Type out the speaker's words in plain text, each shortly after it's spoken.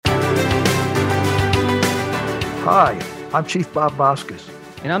Hi, I'm Chief Bob Vásquez.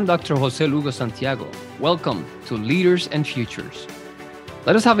 And I'm Dr. José Lugo Santiago. Welcome to Leaders and Futures.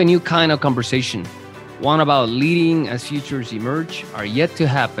 Let us have a new kind of conversation, one about leading as futures emerge, are yet to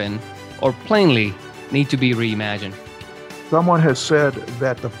happen, or plainly need to be reimagined. Someone has said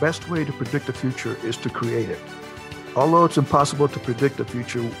that the best way to predict the future is to create it. Although it's impossible to predict the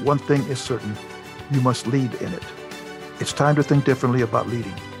future, one thing is certain: you must lead in it. It's time to think differently about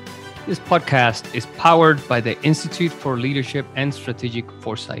leading. This podcast is powered by the Institute for Leadership and Strategic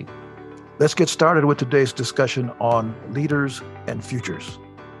Foresight. Let's get started with today's discussion on leaders and futures.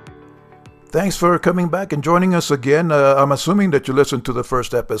 Thanks for coming back and joining us again. I'm assuming that you listened to the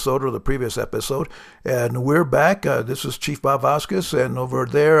first episode or the previous episode, and we're back. This is Chief Bob Vásquez, and over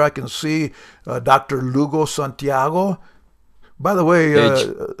there I can see Dr. Lugo Santiago. By the way,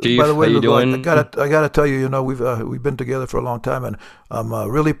 Chief, Lugo, I gotta tell you, we've been together for a long time, and I'm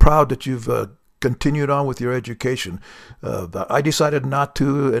really proud that you've continued on with your education. I decided not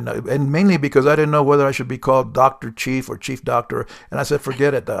to, and mainly because I didn't know whether I should be called Dr. Chief or Chief Doctor, and I said,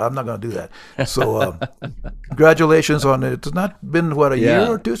 forget it, I'm not going to do that. So congratulations on it. It's not been, a year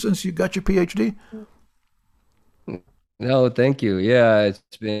or two since you got your PhD? No, thank you. Yeah,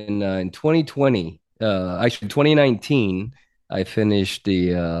 it's been in 2020, actually 2019, I finished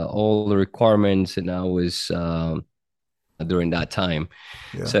all the requirements, and I was during that time.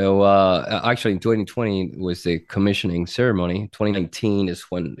 Yeah. So actually in 2020 was the commissioning ceremony. 2019 is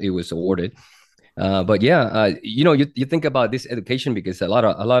when it was awarded. But you think about this education, because a lot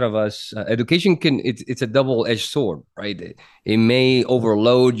of us, education it's a double-edged sword, right? It may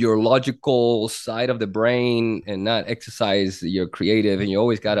overload your logical side of the brain and not exercise your creative, and you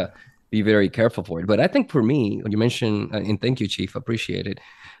always gotta be very careful for it. But I think for me, when you mentioned, and thank you, Chief, appreciate it.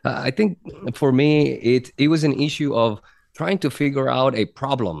 I think for me, it was an issue of trying to figure out a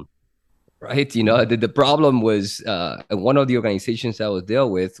problem, right? The problem was one of the organizations I was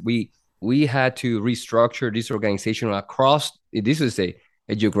dealt with. We had to restructure this organization across. This is a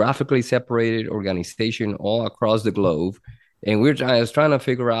geographically separated organization all across the globe, and I was trying to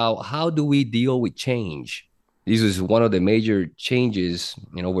figure out, how do we deal with change? This was one of the major changes,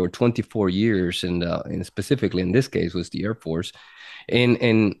 over 24 years, and specifically in this case was the Air Force,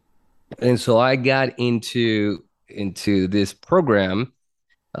 and so I got into this program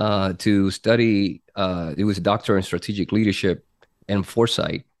to study. It was a doctor in strategic leadership and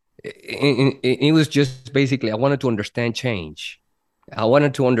foresight. It was just basically, I wanted to understand change. I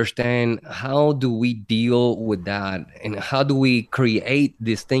wanted to understand, how do we deal with that, and how do we create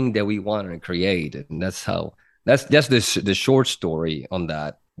this thing that we want to create, and that's the short story on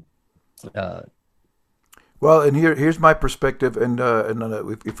that. Well, and here's my perspective, and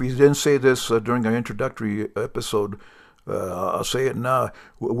if we didn't say this during our introductory episode, I'll say it now.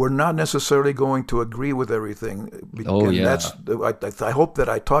 We're not necessarily going to agree with everything. I hope that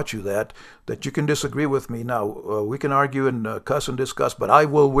I taught you that you can disagree with me. Now, we can argue and cuss and discuss, but I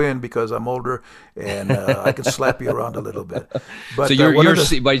will win because I'm older, and I can slap you around a little bit. But, so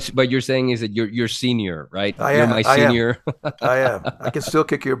but you're saying is that you're senior, right? You're my senior. I am. I can still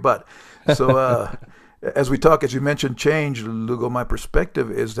kick your butt. So as you mentioned change, Lugo, my perspective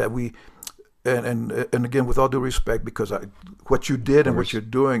is that we, and again, with all due respect, because what you did and what you're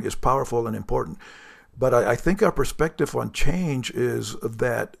doing is powerful and important, but I think our perspective on change is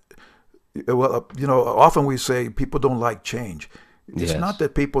that, often we say people don't like change. It's not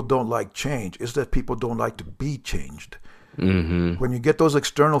that people don't like change, it's that people don't like to be changed. Mm-hmm. When you get those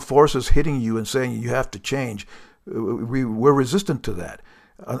external forces hitting you and saying you have to change, we're resistant to that.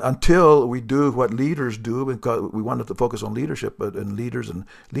 Until we do what leaders do, because we wanted to focus on leadership and leaders and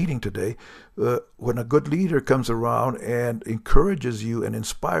leading today. When a good leader comes around and encourages you and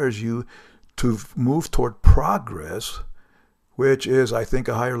inspires you to move toward progress, which is, I think,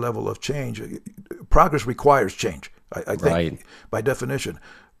 a higher level of change. Progress requires change, I think, right, by definition.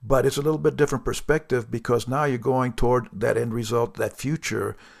 But it's a little bit different perspective, because now you're going toward that end result, that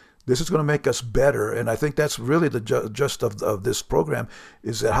future. This is going to make us better, and I think that's really the gist of this program,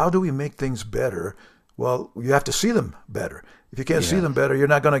 is that how do we make things better? Well, you have to see them better. If you can't see them better, you're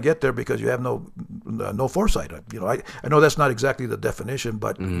not going to get there, because you have no foresight. I know that's not exactly the definition,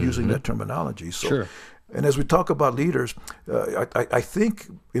 but using that terminology. So, sure. And as we talk about leaders, I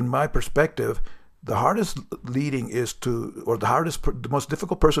think, in my perspective, the hardest leading the most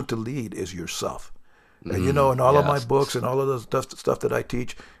difficult person to lead is yourself. And in all of my books and all of the stuff that I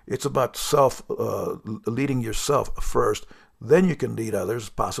teach, it's about leading yourself first. Then you can lead others,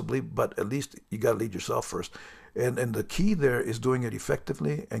 possibly, but at least you got to lead yourself first. And the key there is doing it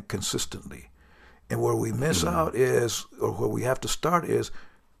effectively and consistently. And where we miss out is, or where we have to start is,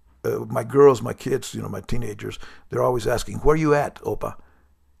 my girls, my kids, my teenagers, they're always asking, "Where are you at, Opa?"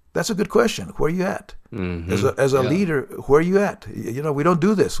 That's a good question. Where are you at? As a leader, where are you at? We don't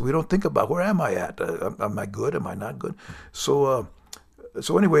do this. We don't think about where am I at? Am I good? Am I not good?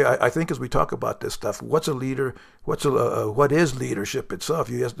 So anyway, I think as we talk about this stuff, what's a leader? What is leadership itself?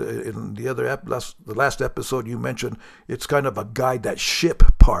 In the last episode you mentioned it's kind of a guide, that ship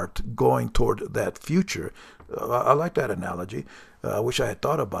part going toward that future. I like that analogy. I wish I had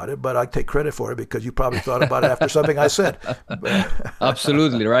thought about it, but I take credit for it because you probably thought about it after something I said.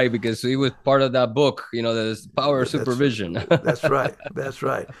 Absolutely right, because it was part of that book. The power of supervision. That's right. That's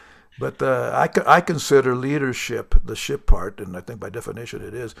right. But I consider leadership, the ship part, and I think by definition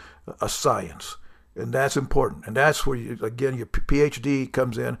it is a science. And that's important. And that's where, again, your PhD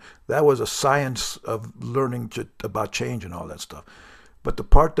comes in. That was a science of learning about change and all that stuff. But the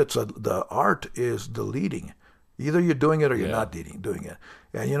part that's the art is the leading. Either you're doing it or you're not doing it.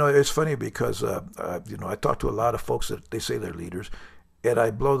 And, it's funny because, I talk to a lot of folks that they say they're leaders. And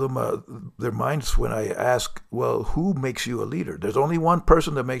I blow them their minds when I ask, well, who makes you a leader? There's only one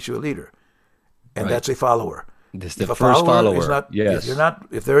person that makes you a leader, and that's a follower. This the first follower is not, yes.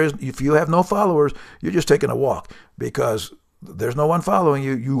 If you have no followers, you're just taking a walk because there's no one following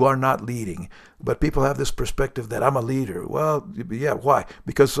you. You are not leading. But people have this perspective that I'm a leader. Well, yeah, why?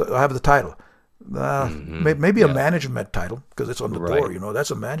 Because I have the title. Maybe a management title because it's on the door. That's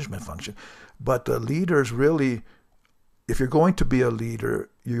a management function. But leaders really. If you're going to be a leader,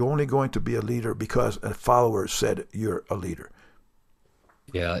 you're only going to be a leader because a follower said you're a leader.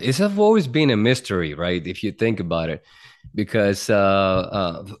 Yeah, it's always been a mystery, right? If you think about it, because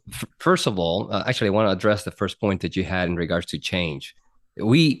first of all, actually, I want to address the first point that you had in regards to change.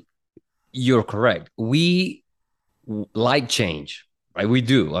 You're correct. We like change, right? We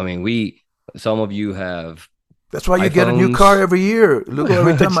do. I mean, some of you have. That's why you get a new car every year. Look,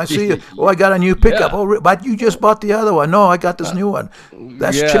 every time I see you, I got a new pickup. Oh, but you just bought the other one. No, I got this new one.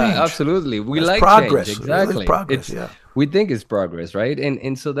 That's change. Absolutely. We like progress. Change. Exactly. Really progress. We think it's progress, right?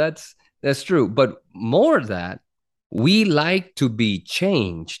 And so that's true. But more that, we like to be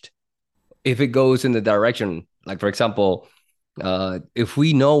changed if it goes in the direction, like, for example, if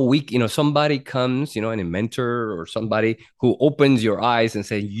we know somebody comes, and a mentor or somebody who opens your eyes and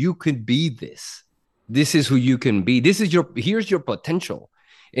says, you could be this. This is who you can be. Here's your potential.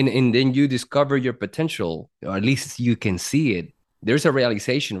 And then you discover your potential, or at least you can see it. There's a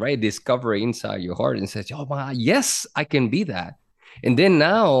realization, right? Discovery inside your heart and says, oh, my, yes, I can be that. And then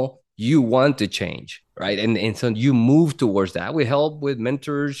now you want to change, right? And so you move towards that. We help with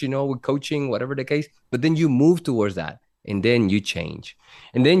mentors, with coaching, whatever the case. But then you move towards that. And then you change,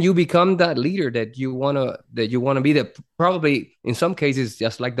 and then you become that leader that you wanna be. That probably in some cases,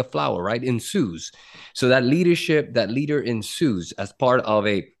 just like the flower, right, ensues. So that leader ensues as part of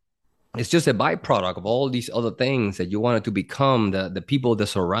it's just a byproduct of all these other things that you wanted to become. The people that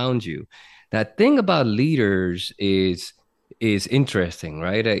surround you. That thing about leaders is interesting,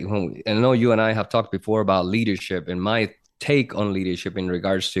 right? I know you and I have talked before about leadership, and my take on leadership in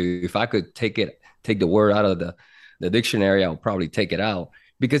regards to, if I could take the word out of the dictionary, I'll probably take it out,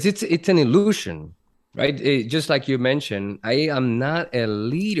 because it's an illusion, right? Just like you mentioned, I am not a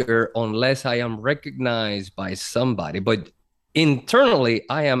leader unless I am recognized by somebody, but internally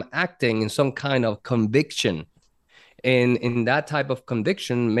I am acting in some kind of conviction, and in that type of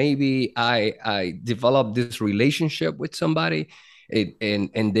conviction, maybe I develop this relationship with somebody,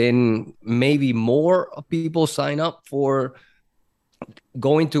 and then maybe more people sign up for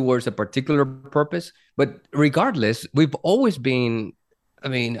going towards a particular purpose. But regardless, we've always been,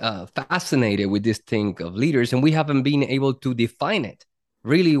 fascinated with this thing of leaders, and we haven't been able to define it,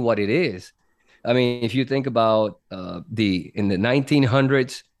 really what it is. I mean, if you think about in the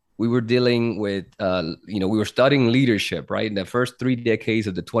 1900s, we were dealing with, we were studying leadership, right? In the first 3 decades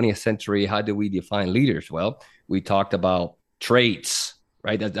of the 20th century, how do we define leaders? Well, we talked about traits,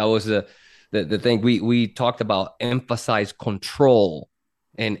 right? That was the thing. We talked about emphasize control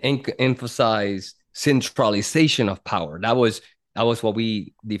and emphasize centralization of power. That was what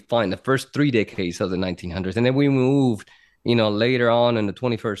we defined the first 3 decades of the 1900s. And then we moved, later on in the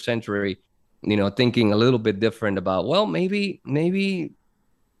 21st century, thinking a little bit different about, well, maybe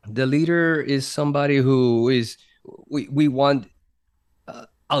the leader is somebody who is, we want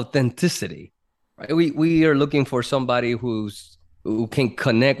authenticity, right? We are looking for somebody who can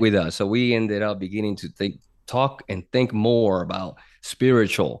connect with us. So we ended up beginning to talk and think more about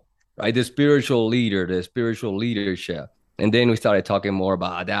spiritual, right? The spiritual leader, the spiritual leadership. And then we started talking more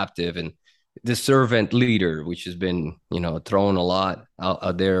about adaptive and the servant leader, which has been, thrown a lot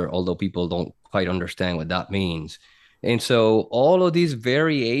out there, although people don't quite understand what that means. And so all of these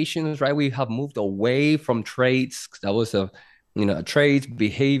variations, right? We have moved away from traits. That was traits,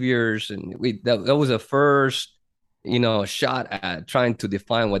 behaviors, and that was a first, shot at trying to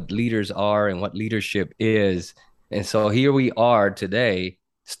define what leaders are and what leadership is. And so here we are today,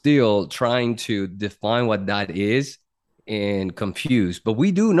 still trying to define what that is and confused. But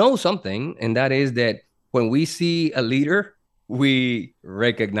we do know something, and that is that when we see a leader, we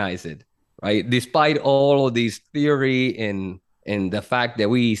recognize it, right? Despite all of these theory and the fact that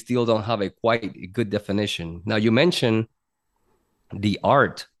we still don't have a quite good definition. Now, you mentioned the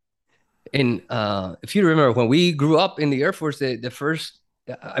art. And if you remember, when we grew up in the Air Force, the first,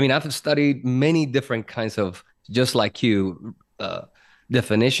 I mean, I've studied many different kinds of, just like you,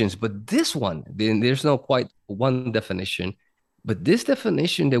 definitions, but this one, there's no quite one definition, but this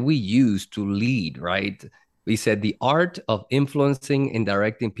definition that we use to lead, right? We said the art of influencing and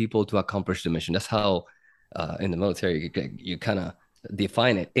directing people to accomplish the mission. That's how in the military you kind of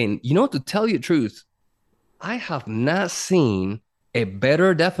define it. And to tell you the truth, I have not seen a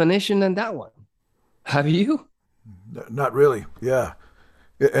better definition than that one. Have you? Not really. Yeah.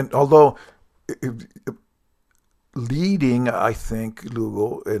 And although leading, I think,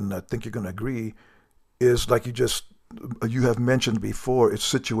 Lugo, and I think you're going to agree, is like you have mentioned before,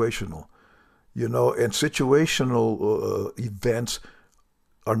 it's situational. And situational events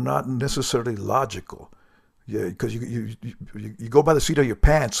are not necessarily logical. Yeah, because you go by the seat of your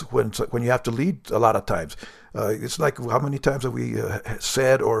pants when you have to lead a lot of times. It's like how many times have we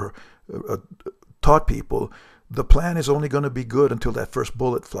said or taught people the plan is only going to be good until that first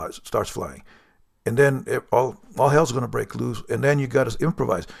bullet starts flying, and then all hell's going to break loose, and then you got to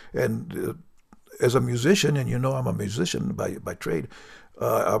improvise. And as a musician, and I'm a musician by trade,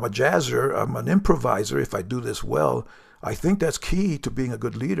 I'm a jazzer, I'm an improviser. If I do this well, I think that's key to being a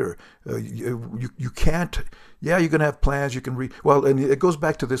good leader. You can't, you're going to have plans, you can and it goes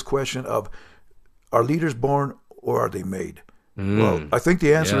back to this question of, are leaders born or are they made? Well, I think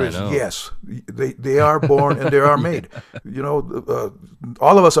the answer is yes. They are born and they are made.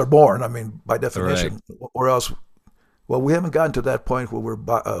 All of us are born, I mean, by definition, or else, well, we haven't gotten to that point where we're,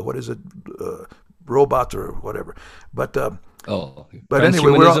 robots or whatever. But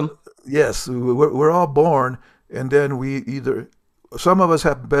anyway, we're all born. And then some of us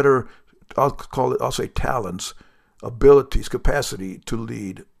have better, I'll say talents, abilities, capacity to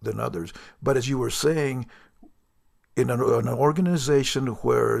lead than others. But as you were saying, in an organization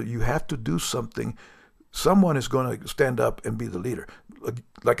where you have to do something, someone is going to stand up and be the leader.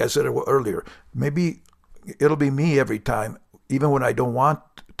 Like I said earlier, maybe it'll be me every time, even when I don't want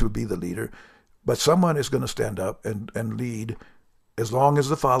to be the leader, but someone is going to stand up and lead as long as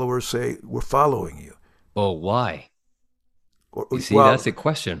the followers say, we're following you. Oh, why? You see, that's a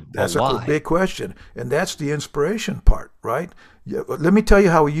question. That's a big question. And that's the inspiration part, right? Let me tell you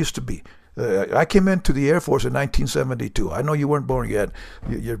how it used to be. I came into the Air Force in 1972. I know you weren't born yet.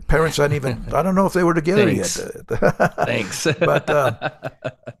 Your parents hadn't even, I don't know if they were together yet. Thanks.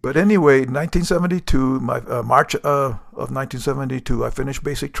 But anyway, 1972, March of 1972, I finished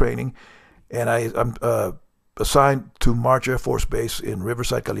basic training, and I'm assigned to March Air Force Base in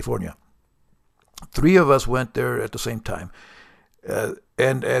Riverside, California. 3 of us went there at the same time.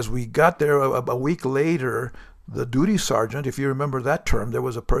 And as we got there a week later, the duty sergeant, if you remember that term, there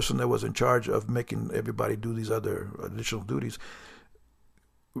was a person that was in charge of making everybody do these other additional duties.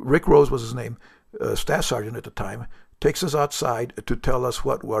 Rick Rose was his name, staff sergeant at the time, takes us outside to tell us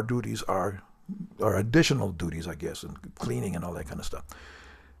what our duties are, our additional duties, I guess, and cleaning and all that kind of stuff.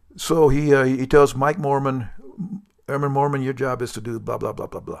 So he tells Mike Mormon, Airman Mormon, your job is to do blah, blah, blah,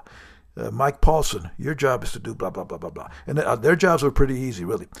 blah, blah. Mike Paulson, your job is to do blah, blah, blah, blah, blah. And their jobs were pretty easy,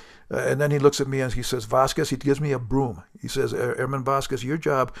 really. And then he looks at me and he says, Vásquez, he gives me a broom. He says, Airman Vásquez, your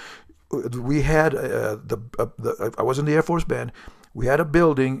job, we had, I was in the Air Force Band, we had a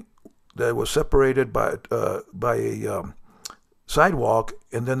building that was separated by a sidewalk,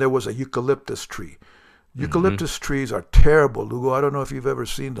 and then there was a eucalyptus tree. Eucalyptus trees are terrible, Lugo. I don't know if you've ever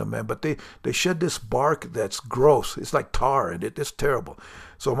seen them, man, but they shed this bark that's gross. It's like tar, and it's terrible.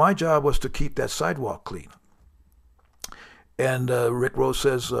 So my job was to keep that sidewalk clean. And Rick Rose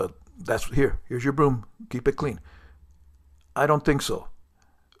says, here's your broom. Keep it clean. I don't think so.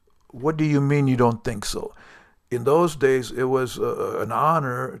 What do you mean you don't think so? In those days, it was an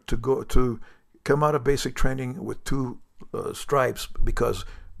honor to come out of basic training with 2 stripes, because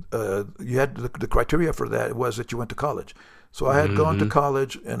you had the criteria for that was that you went to college. So I had gone to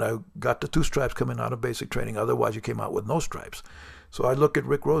college, and I got the 2 stripes coming out of basic training. Otherwise, you came out with no stripes. So I look at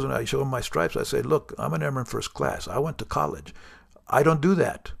Rick Rose and I show him my stripes. I say, look, I'm an Airman First Class. I went to college. I don't do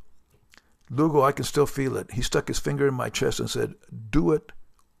that. Lugo, I can still feel it. He stuck his finger in my chest and said, "Do it,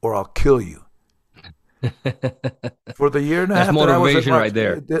 or I'll kill you." For the year and a That's half that I was at motivation March, right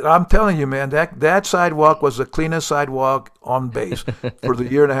there. I'm telling you, man, that sidewalk was the cleanest sidewalk on base for the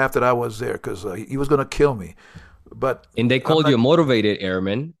year and a half that I was there, because he was going to kill me. But And they I'm called not. you a motivated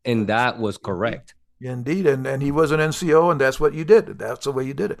airman, and that was Indeed, correct. indeed, and he was an NCO, and that's what you did. That's the way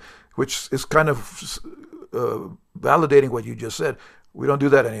you did it, which is kind of validating what you just said. We don't do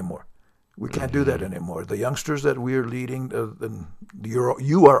that anymore. We can't do that Mm-hmm. anymore. The youngsters that we're leading, and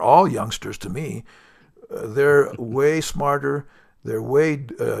you are all youngsters to me. They're way smarter. They're way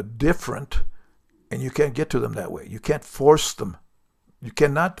different, and you can't get to them that way. You can't force them. You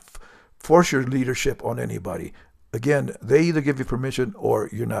cannot force your leadership on anybody. Again, they either give you permission or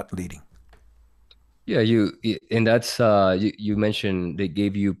you're not leading. Yeah, and that's you mentioned they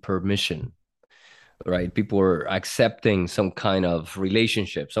gave you permission, right? People were accepting some kind of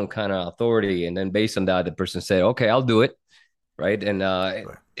relationship, some kind of authority, and then based on that, the person said, "Okay, I'll do it." Right? And Right.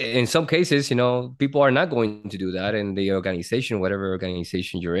 in some cases, people are not going to do that, and the organization, whatever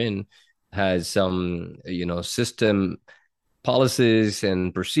organization you're in, has some system policies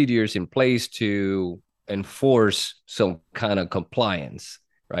and procedures in place to enforce some kind of compliance,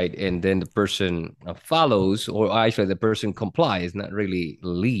 right? And then the person follows, or actually the person complies, not really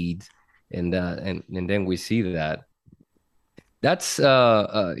leads, and then we see that. That's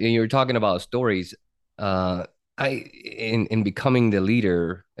you're talking about stories. I in becoming the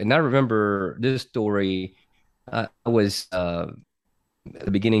leader, and I remember this story. I was at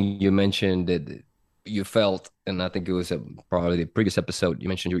the beginning. You mentioned that you felt, and I think it was probably the previous episode. You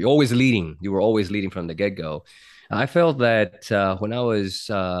mentioned you were always leading. You were always leading from the get go. I felt that when I was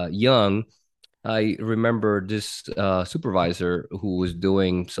young, I remember this supervisor who was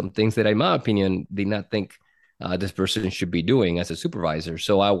doing some things that, in my opinion, did not think this person should be doing as a supervisor.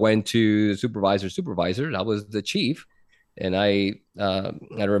 So I went to supervisor. I was the chief, and I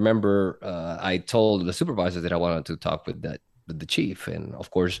remember I told the supervisor that I wanted to talk with the chief, and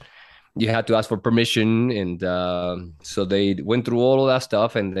of course you had to ask for permission, and so they went through all of that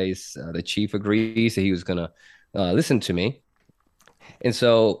stuff, and the chief agrees that he was gonna listen to me. And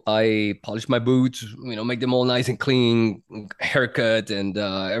so I polished my boots, make them all nice and clean, haircut and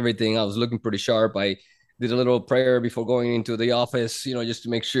everything. I was looking pretty sharp. I did a little prayer before going into the office, just to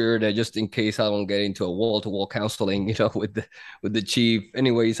make sure that just in case I don't get into a wall-to-wall counseling, with the chief.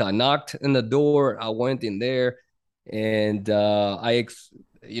 Anyways, I knocked in the door. I went in there, and I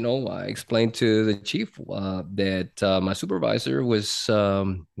explained to the chief that my supervisor was,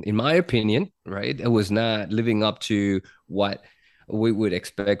 in my opinion, right, it was not living up to what we would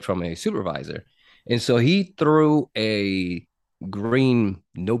expect from a supervisor. And so he threw a green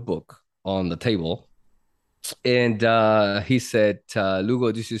notebook on the table, and he said,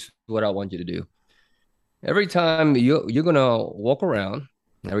 Lugo, this is what I want you to do. Every time you're gonna walk around,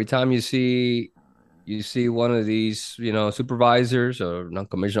 every time you see one of these, supervisors or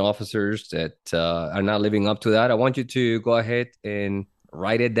non-commissioned officers that are not living up to that, I want you to go ahead and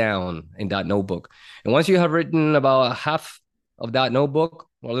write it down in that notebook. And once you have written about half of that notebook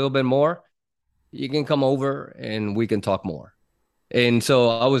or a little bit more, you can come over and we can talk more. And so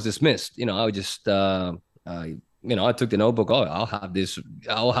I was dismissed. I was just, I took the notebook. Oh, I'll have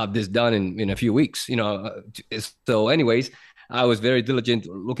this done in a few weeks. So, anyways, I was very diligent,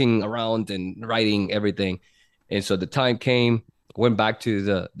 looking around and writing everything. And so the time came. Went back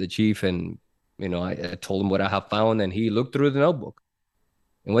to the chief, and I told him what I have found, and he looked through the notebook.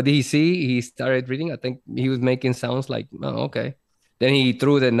 And what did he see? He started reading. I think he was making sounds like, oh, okay. Then he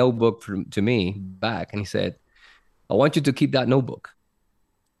threw the notebook to me back, and he said, I want you to keep that notebook.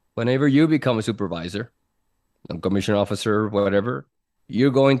 Whenever you become a supervisor, a commissioned officer, whatever, you're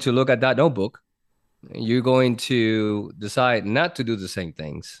going to look at that notebook, and you're going to decide not to do the same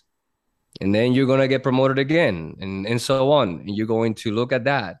things. And then you're going to get promoted again, and so on. And you're going to look at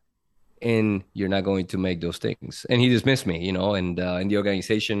that, and you're not going to make those things. And he dismissed me, and in the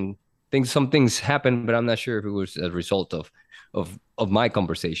organization, some things happened, but I'm not sure if it was a result of my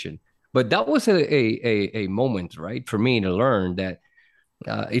conversation. But that was a moment, right, for me to learn that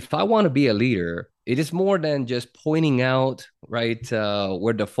if I want to be a leader, it is more than just pointing out, right,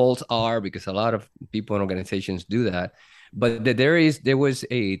 where the faults are, because a lot of people in organizations do that. But that there was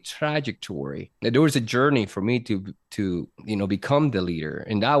a trajectory, that there was a journey for me to become the leader,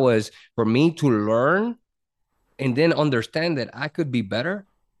 and that was for me to learn and then understand that I could be better,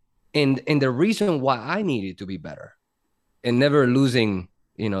 and the reason why I needed to be better, and never losing.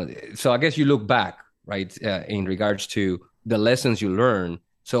 So I guess you look back, right, in regards to the lessons you learn.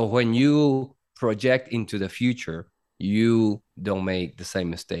 So when you project into the future, you don't make the same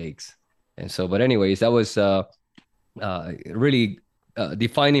mistakes. And so, but anyways, that was really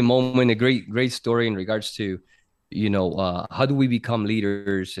defining moment, a great story in regards to, how do we become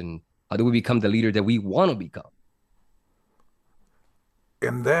leaders and how do we become the leader that we want to become?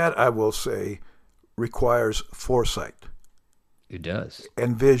 And that, I will say, requires foresight. It does.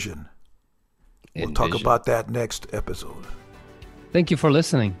 And vision. We'll talk about that next episode. Thank you for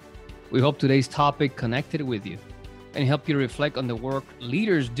listening. We hope today's topic connected with you and helped you reflect on the work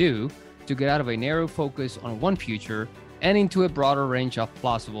leaders do to get out of a narrow focus on one future and into a broader range of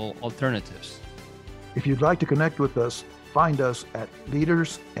plausible alternatives. If you'd like to connect with us, find us at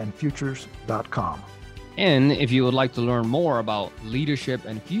leadersandfutures.com. And if you would like to learn more about leadership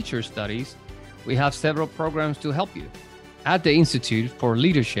and future studies, we have several programs to help you at the Institute for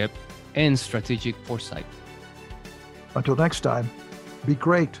Leadership and Strategic Foresight. Until next time, be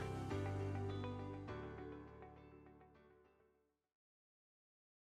great.